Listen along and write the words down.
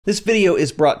This video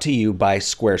is brought to you by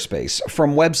Squarespace.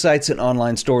 From websites and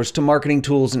online stores to marketing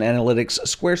tools and analytics,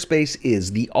 Squarespace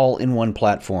is the all-in-one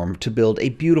platform to build a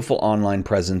beautiful online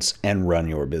presence and run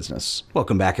your business.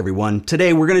 Welcome back, everyone.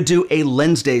 Today we're going to do a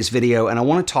Lensdays video, and I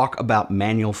want to talk about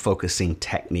manual focusing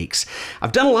techniques.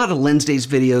 I've done a lot of Lensdays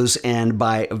videos, and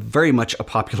by very much a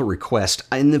popular request,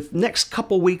 in the next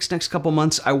couple weeks, next couple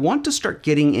months, I want to start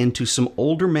getting into some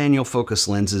older manual focus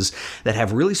lenses that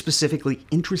have really specifically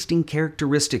interesting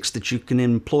characteristics that you can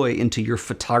employ into your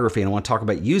photography. And I want to talk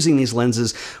about using these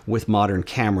lenses with modern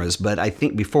cameras. But I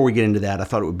think before we get into that, I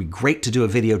thought it would be great to do a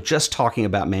video just talking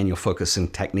about manual focusing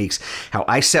techniques, how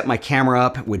I set my camera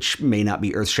up, which may not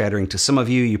be earth-shattering to some of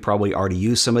you. You probably already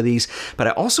use some of these. But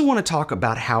I also want to talk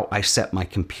about how I set my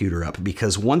computer up,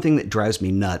 because one thing that drives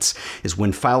me nuts is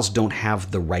when files don't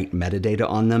have the right metadata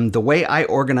on them. The way I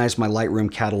organize my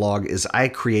Lightroom catalog is I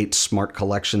create smart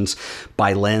collections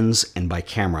by lens and by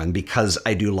camera. And because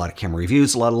I do a lot of camera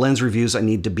reviews, a lot of lens reviews, I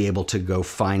need to be able to go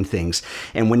find things.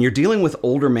 And when you're dealing with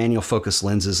older manual focus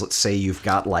lenses, let's say you've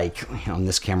got like, on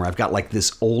this camera, I've got like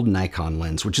this old Nikon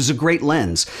lens, which is a great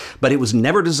lens, but it was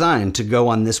never designed to go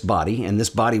on this body, and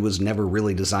this body was never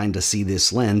really designed to see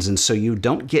this lens, and so you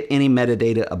don't get any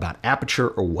metadata about aperture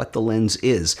or what the lens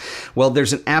is. Well,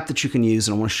 there's an app that you can use,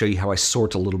 and I want to show you how I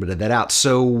sort a little bit of that out.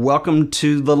 So welcome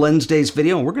to the Lensdays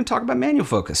video, and we're going to talk about manual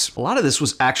focus. A lot of this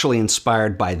was actually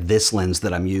inspired by this lens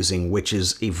that I'm using, which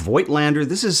is a Voigtländer.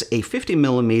 This is a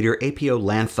 50mm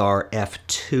APO-Lanthar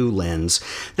f2 lens.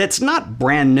 That's not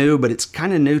brand new, but it's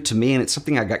kind of new to me, and it's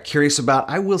something I got curious about.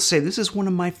 I will say this is one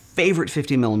of my favorite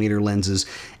 50mm lenses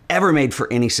ever made for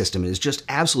any system. It is just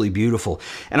absolutely beautiful.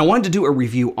 And I wanted to do a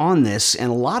review on this, and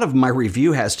a lot of my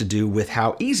review has to do with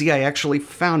how easy I actually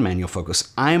found manual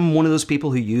focus. I'm one of those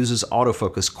people who uses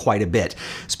autofocus quite a bit,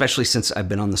 especially since I've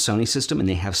been on the Sony system and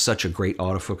they have such a great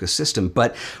autofocus system.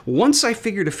 But once I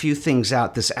figured a few things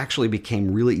out, this actually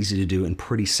became really easy to do and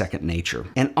pretty second nature.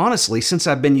 And honestly, since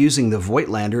I've been using the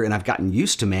Voigtländer and I've gotten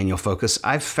used to manual focus,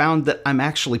 I've found that I'm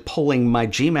actually pulling my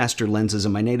G Master lenses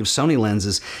and my native Sony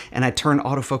lenses, and I turn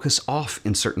autofocus off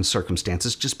in certain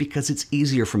circumstances just because it's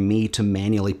easier for me to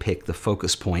manually pick the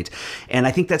focus point. And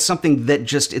I think that's something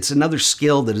that it's another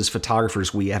skill that as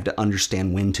photographers we have to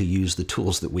understand when to use the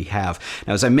tools that we have.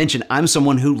 Now, as I mentioned, I'm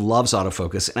someone who loves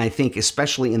autofocus, and I think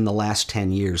especially in the last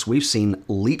 10 years, we've seen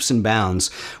leaps and bounds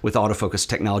with autofocus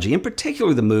technology, in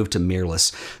particular the move to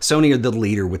mirrorless. Sony are the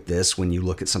leader with this. When you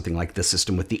look at something like this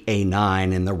system with the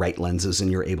A9 and the right lenses,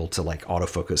 and you're able to like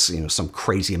autofocus, some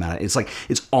crazy amount of,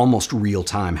 it's almost real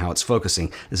time how it's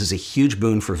focusing. This is a huge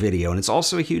boon for video, and it's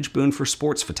also a huge boon for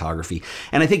sports photography.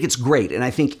 And I think it's great, and I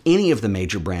think any of the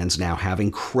major brands now have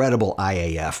incredible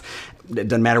IAF. It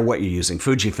doesn't matter what you're using,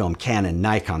 Fujifilm, Canon,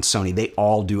 Nikon, Sony, they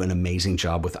all do an amazing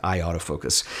job with eye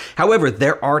autofocus. However,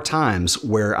 there are times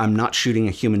where I'm not shooting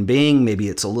a human being, maybe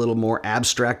it's a little more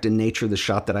abstract in nature, the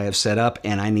shot that I have set up,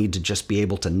 and I need to just be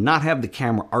able to not have the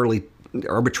camera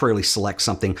arbitrarily select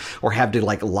something or have to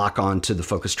like lock on to the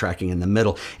focus tracking in the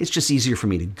middle. It's just easier for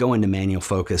me to go into manual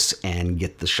focus and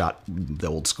get the shot the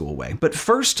old school way. But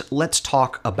first, let's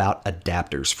talk about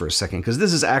adapters for a second, because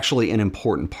this is actually an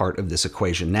important part of this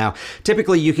equation. Now,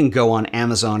 typically you can go on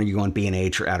Amazon or you go on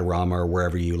B&H or Adorama or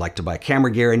wherever you like to buy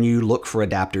camera gear, and you look for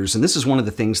adapters. And this is one of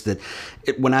the things that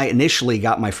when I initially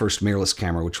got my first mirrorless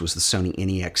camera, which was the Sony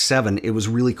NEX7, it was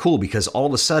really cool because all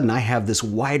of a sudden I have this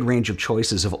wide range of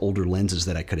choices of older lenses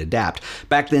that I could adapt.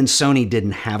 Back then, Sony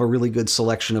didn't have a really good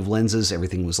selection of lenses.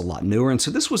 Everything was a lot newer, and so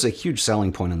this was a huge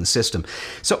selling point on the system.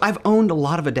 So I've owned a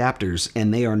lot of adapters,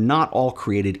 and they are not all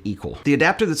created equal. The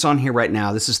adapter that's on here right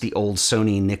now, this is the old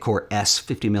Sony Nikkor-S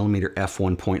 50mm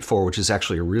f1.4, which is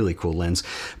actually a really cool lens.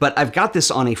 But I've got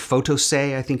this on a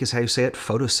Photosay, I think is how you say it,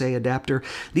 Photosay adapter.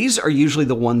 These are usually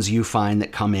the ones you find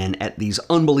that come in at these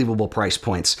unbelievable price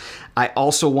points. I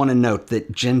also want to note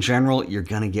that in general, you're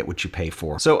going to get what you pay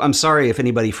for. So I'm sorry if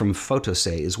anybody from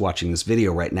Photosay is watching this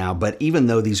video right now, but even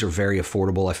though these are very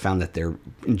affordable, I found that they're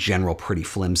in general pretty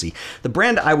flimsy. The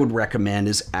brand I would recommend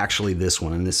is actually this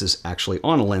one, and this is actually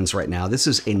on a lens right now. This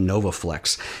is a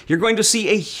Novaflex. You're going to see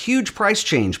a huge price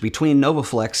change between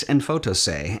Novaflex and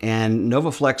Photosay, and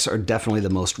Novaflex are definitely the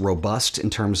most robust in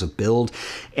terms of build,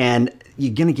 and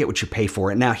you're going to get what you pay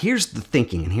for. And now here's the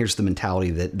thinking, and here's the mentality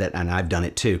and I've done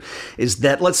it too, is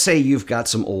that let's say you've got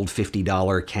some old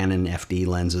 $50 Canon FD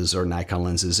lenses or Nikon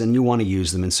lenses and you want to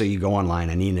use them. And so you go online,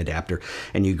 I need an adapter,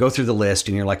 and you go through the list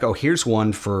and you're like, oh, here's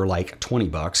one for like 20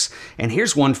 bucks and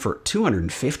here's one for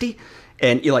 250.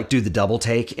 and you like do the double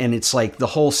take, and it's like the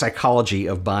whole psychology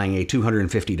of buying a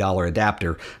 $250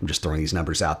 adapter. I'm just throwing these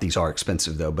numbers out. These are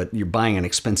expensive though, but you're buying an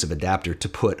expensive adapter to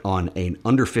put on an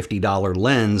under $50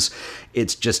 lens.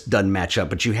 It just doesn't match up,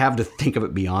 but you have to think of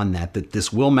it beyond that, that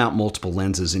this will mount multiple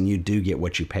lenses and you do get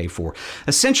what you pay for.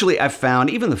 Essentially, I've found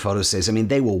even the Photostays, I mean,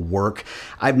 they will work.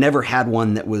 I've never had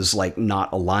one that was like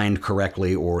not aligned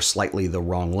correctly or slightly the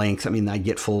wrong length. I mean, I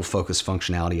get full focus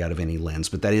functionality out of any lens,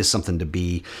 but that is something to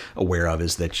be aware of,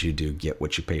 is that you do get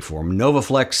what you pay for.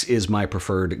 NovaFlex is my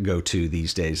preferred go-to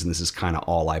these days, and this is kind of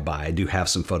all I buy. I do have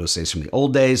some Photostays from the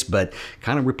old days, but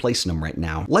kind of replacing them right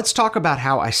now. Let's talk about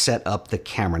how I set up the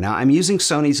camera. Now, I'm using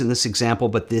Sony's in this example,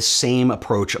 but this same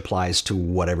approach applies to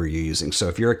whatever you're using. So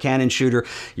if you're a Canon shooter,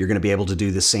 you're going to be able to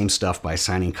do the same stuff by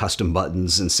assigning custom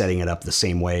buttons and setting it up the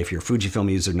same way. If you're a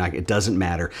Fujifilm user, it doesn't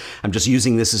matter. I'm just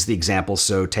using this as the example,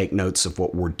 so take notes of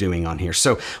what we're doing on here.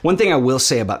 So one thing I will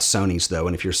say about Sony's though,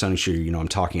 and if you're a Sony shooter, you know what I'm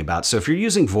talking about. So if you're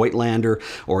using Voigtländer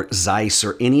or Zeiss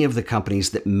or any of the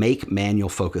companies that make manual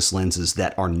focus lenses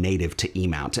that are native to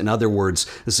E-mount, in other words,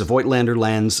 this is a Voigtländer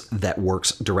lens that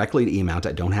works directly to E-mount.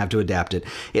 I don't have to adapt it.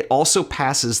 It also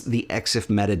passes the EXIF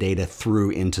metadata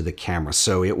through into the camera.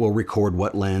 So it will record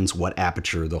what lens, what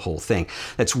aperture, the whole thing.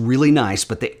 That's really nice,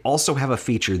 but they also have a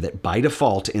feature that by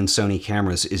default in Sony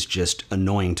cameras is just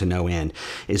annoying to no end.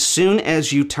 As soon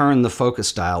as you turn the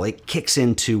focus dial, it kicks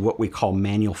into what we call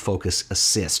manual focus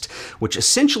assist, which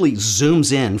essentially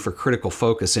zooms in for critical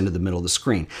focus into the middle of the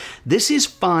screen. This is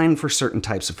fine for certain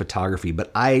types of photography,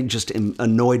 but I just am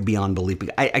annoyed beyond belief.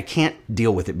 I can't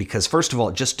deal with it because first of all,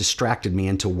 it just distracted me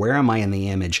into where am I in the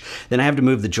image. Then I have to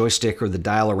move the joystick or the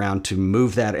dial around to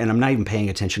move that, and I'm not even paying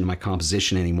attention to my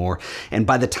composition anymore. And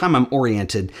by the time I'm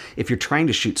oriented, if you're trying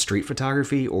to shoot street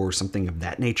photography or something of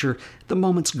that nature, the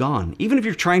moment's gone. Even if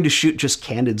you're trying to shoot just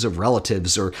candids of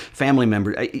relatives or family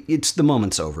members, the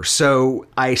moment's over. So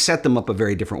I set them up a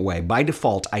very different way. By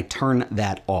default, I turn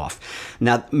that off.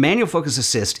 Now, manual focus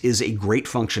assist is a great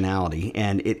functionality,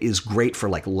 and it is great for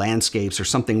like landscapes or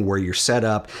something where you're set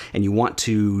up and you want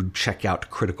to check out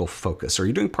critical focus, or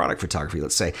you're doing product photography,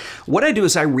 let's say. What I do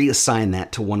is I reassign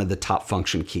that to one of the top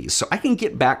function keys. So I can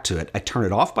get back to it. I turn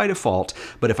it off by default,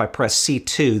 but if I press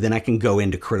C2, then I can go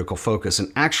into critical focus.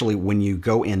 And actually, when you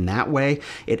go in that way,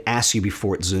 it asks you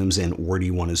before it zooms in, where do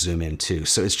you want to zoom in to?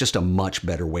 So it's just a much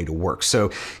better way to work.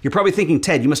 So you're probably thinking,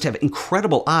 Ted, you must have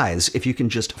incredible eyes if you can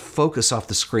just focus off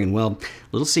the screen. Well,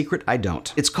 little secret, I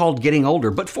don't. It's called getting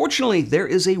older, but fortunately, there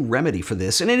is a remedy for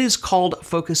this, and it is called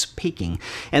focus peaking.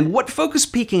 And what focus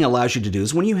peaking allows you to do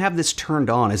is when you have this turned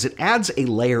on, is it adds a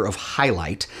layer of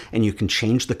highlight, and you can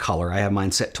change the color. I have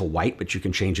mine set to white, but you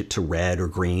can change it to red or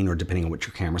green, or depending on what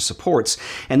your camera supports.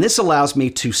 And this allows me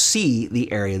to see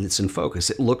the area that's in focus.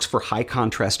 It looks for high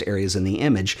contrast areas in the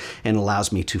image and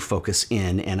allows me to focus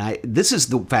in. And this is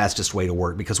the fastest way to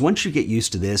work, because once you get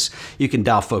used to this, you can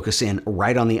dial focus in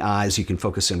right on the eyes. You can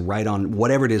focus in right on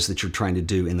whatever it is that you're trying to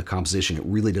do in the composition. It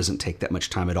really doesn't take that much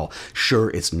time at all. Sure,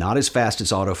 it's not as fast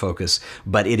as autofocus,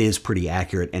 but it is pretty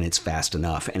accurate and it's fast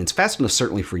enough. And it's fast enough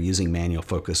certainly for using manual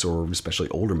focus, or especially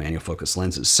older manual focus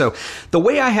lenses. So the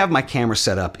way I have my camera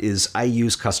set up is I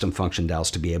use custom function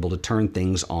dials to be able to turn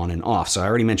things on and off. So I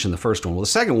already mentioned the first one. Well, the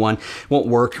second one won't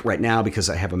work right now because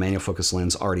I have a manual focus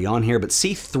lens already on here, but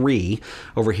C3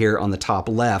 over here on the top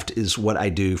left is what I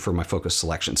do for my focus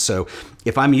selection. So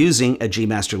if I'm using a G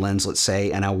Master lens, let's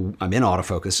say, and I'm in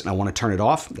autofocus and I want to turn it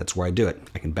off, that's where I do it.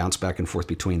 I can bounce back and forth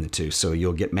between the two. So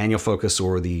you'll get manual focus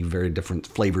or the very different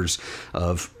flavors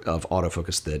of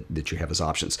autofocus that you have as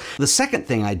options. The second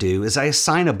thing I do is I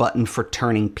assign a button for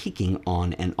turning peaking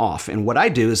on and off. And what I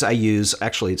do is I use,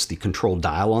 actually it's the control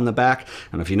dial on the back. I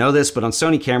don't know if you know this, but on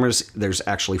Sony cameras, there's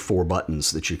actually 4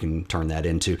 buttons that you can turn that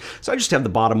into. So I just have the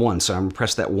bottom one. So I'm gonna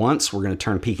press that once. We're gonna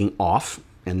turn peaking off,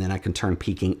 and then I can turn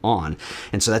peaking on.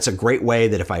 And so that's a great way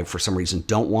that if I, for some reason,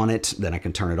 don't want it, then I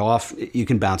can turn it off. You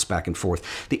can bounce back and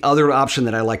forth. The other option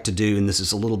that I like to do, and this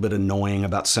is a little bit annoying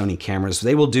about Sony cameras,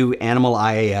 they will do animal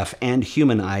IAF and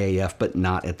human IAF, but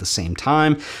not at the same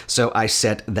time. So I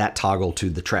set that toggle to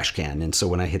the trash can. And so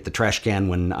when I hit the trash can,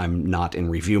 when I'm not in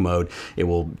review mode, it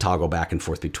will toggle back and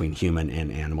forth between human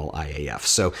and animal IAF.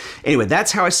 So anyway,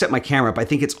 that's how I set my camera up. I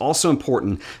think it's also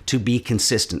important to be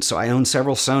consistent. So I own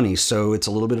several Sonys, so it's a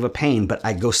a little bit of a pain, but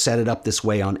I go set it up this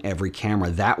way on every camera.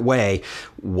 That way,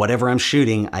 whatever I'm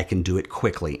shooting, I can do it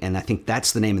quickly. And I think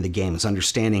that's the name of the game, is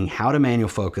understanding how to manual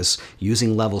focus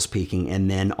using levels peaking, and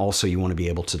then also you want to be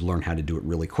able to learn how to do it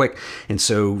really quick. And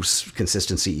so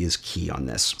consistency is key on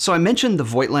this. So I mentioned the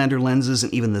Voigtländer lenses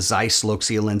and even the Zeiss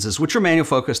Loxia lenses, which are manual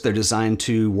focus. They're designed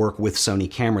to work with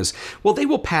Sony cameras. Well, they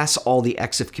will pass all the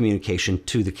EXIF communication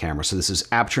to the camera. So this is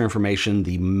aperture information,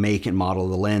 the make and model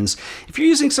of the lens. If you're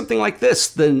using something like this,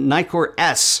 the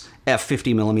Nikkor-S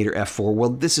f50mm f4,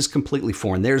 well, this is completely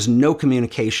foreign. There's no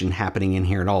communication happening in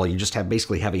here at all. You just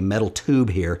basically have a metal tube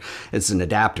here. It's an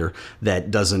adapter that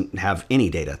doesn't have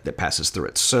any data that passes through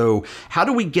it. So how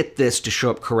do we get this to show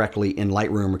up correctly in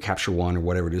Lightroom or Capture One or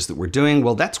whatever it is that we're doing?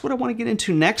 Well, that's what I want to get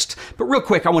into next. But real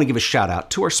quick, I want to give a shout out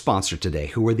to our sponsor today,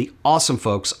 who are the awesome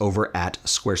folks over at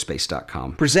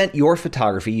Squarespace.com. Present your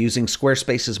photography using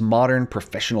Squarespace's modern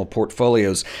professional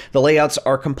portfolios. The layouts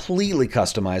are completely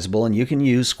customizable, and you can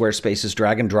use Squarespace's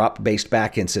drag and drop based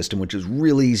backend system, which is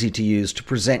really easy to use to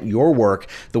present your work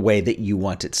the way that you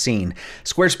want it seen.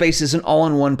 Squarespace is an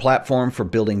all-in-one platform for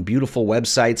building beautiful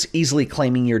websites, easily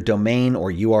claiming your domain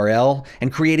or URL,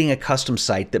 and creating a custom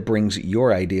site that brings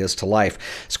your ideas to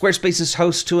life. Squarespace is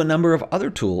host to a number of other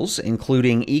tools,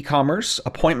 including e-commerce,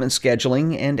 appointment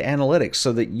scheduling, and analytics,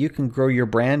 so that you can grow your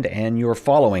brand and your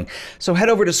following. So head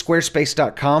over to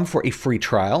squarespace.com for a free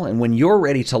trial, and when you're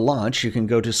ready to launch, you can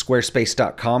go to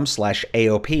squarespace.com/AOP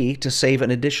to save an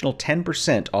additional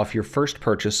 10% off your first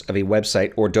purchase of a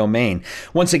website or domain.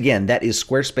 Once again, that is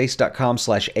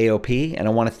squarespace.com/AOP, and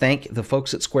I want to thank the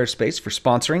folks at Squarespace for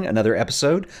sponsoring another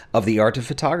episode of The Art of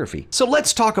Photography. So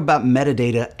let's talk about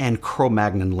metadata and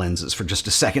Cro-Magnon lenses for just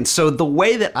a second. So the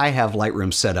way that I have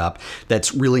Lightroom set up,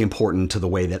 that's really important to the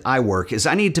way that I work, is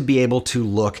I need to be able to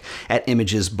look at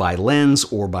images by lens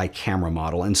or by camera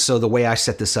model. And so the way I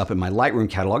set this up in my Lightroom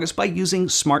catalog is by using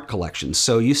smart collections.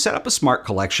 So you set up a smart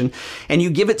collection and you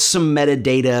give it some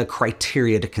metadata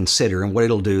criteria to consider. And what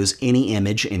it'll do is any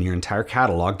image in your entire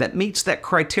catalog that meets that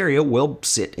criteria will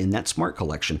sit in that smart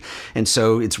collection. And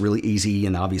so it's really easy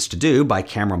and obvious to do by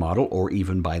camera model or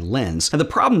even by lens. And the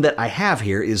problem that I have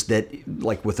here is that,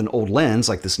 like with an old lens,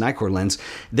 like this Nikkor lens,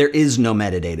 there is no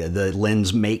metadata. The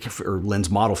lens make or lens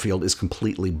model field is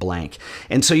completely blank.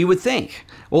 And so you would think,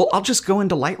 well, I'll just go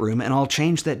into Lightroom and I'll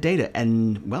change that data.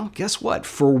 And well, guess what?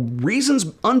 For reasons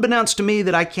unbeknownst to me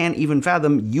that I can't even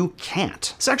fathom, you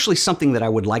can't. It's actually something that I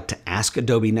would like to ask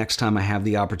Adobe next time I have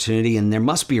the opportunity, and there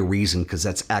must be a reason, because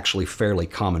that's actually fairly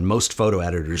common. Most photo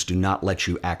editors do not let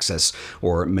you access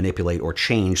or manipulate or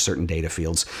change certain data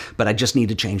fields, but I just need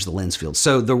to change the lens field.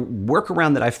 So the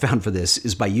workaround that I've found for this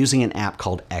is by using an app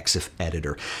called EXIF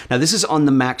Editor. Now this is on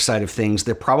the Mac side of things.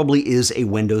 There probably is a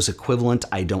Windows equivalent.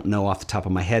 I don't know off the top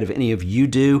of my head. If any of you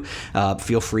do,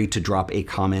 feel free to drop a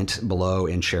comment below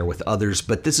and share with others,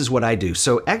 but this is what I do.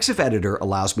 So EXIF Editor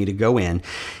allows me to go in.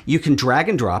 You can drag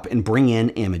and drop and bring in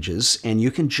images, and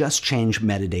you can just change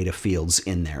metadata fields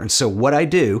in there. And so what I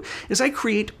do is I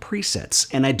create presets,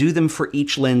 and I do them for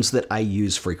each lens that I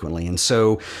use frequently. And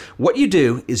so what you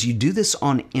do is you do this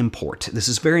on import. This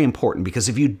is very important, because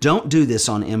if you don't do this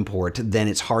on import, then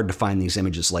it's hard to find these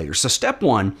images later. So step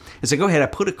one is I go ahead, I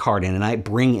put a card in, and I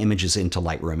bring images into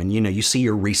Lightroom. And you see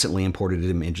your recently imported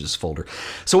images folder.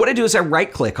 So what I do is I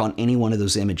right click on any one of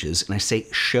those images and I say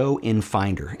show in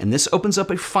Finder. And this opens up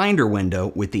a Finder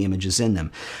window with the images in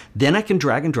them. Then I can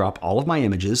drag and drop all of my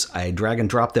images. I drag and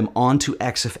drop them onto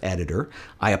EXIF Editor.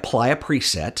 I apply a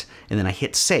preset, and then I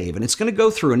hit save. And it's going to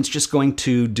go through and it's just going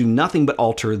to do nothing but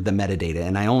alter the metadata.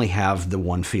 And I only have the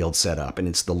one field set up, and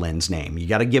it's the lens name. You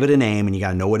got to give it a name and you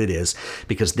got to know what it is,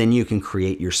 because then you can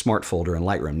create your smart folder in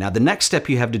Lightroom. Now the next step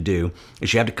you have to do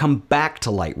is you have to come back to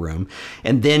Lightroom,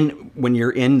 and then when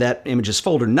you're in that images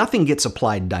folder, nothing gets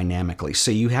applied dynamically.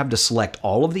 So you have to select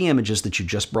all of the images that you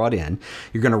just brought in.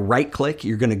 You're going to right click,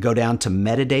 you're going to go down to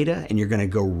metadata, and you're going to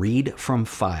go read from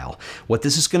file. What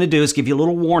this is going to do is give you a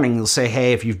little warning. It'll say,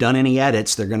 hey, if you've done any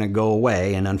edits, they're going to go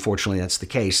away. And unfortunately, that's the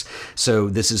case. So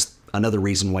this is another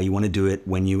reason why you want to do it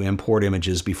when you import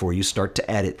images before you start to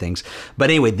edit things. But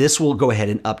anyway, this will go ahead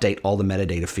and update all the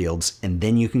metadata fields, and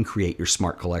then you can create your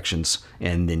smart collections,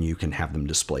 and then you can have them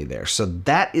display there. So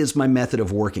that is my method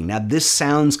of working. Now this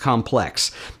sounds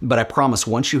complex, but I promise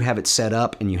once you have it set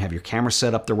up and you have your camera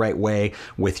set up the right way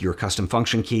with your custom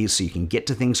function keys so you can get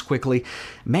to things quickly,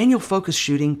 manual focus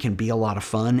shooting can be a lot of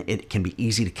fun. It can be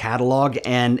easy to catalog,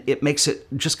 and it makes it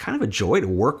just kind of a joy to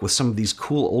work with some of these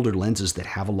cool older lenses that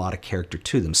have a lot of of character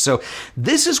to them. So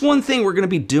this is one thing we're going to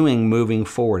be doing moving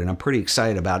forward, and I'm pretty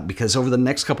excited about it because over the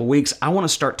next couple weeks, I want to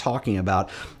start talking about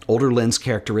older lens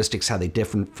characteristics, how they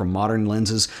differ from modern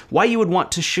lenses, why you would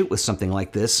want to shoot with something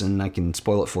like this, and I can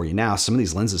spoil it for you now. Some of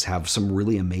these lenses have some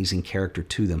really amazing character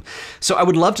to them. So I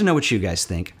would love to know what you guys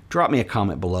think. Drop me a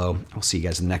comment below. I'll see you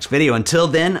guys in the next video. Until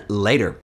then, later.